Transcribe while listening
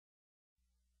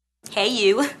Hey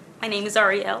you, my name is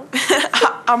Ariel.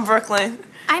 I'm Brooklyn.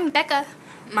 I'm Becca.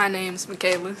 My name's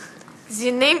Michaela.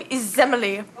 Your name is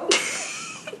Zemily.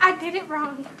 I did it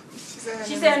wrong.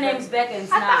 She said her name is Becca and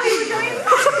it's not. I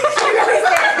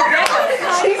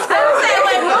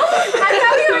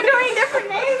thought we were doing different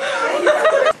names.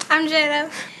 I'm Jada.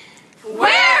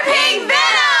 We're Pink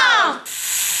Venom!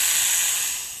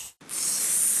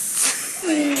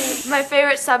 My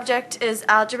favorite subject is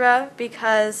algebra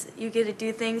because you get to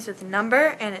do things with a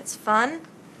number and it's fun.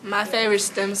 My favorite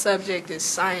STEM subject is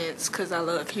science because I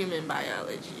love human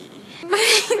biology.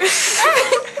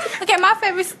 Okay, my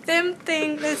favorite STEM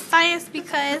thing is science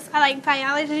because I like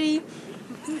biology.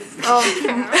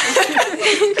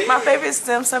 My favorite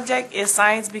STEM subject is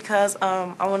science because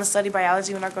I want to study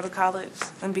biology when I go to college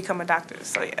and become a doctor,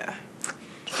 so yeah.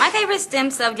 My favorite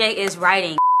STEM subject is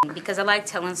writing because I like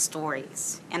telling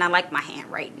stories and I like my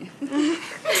handwriting. And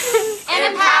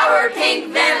empower.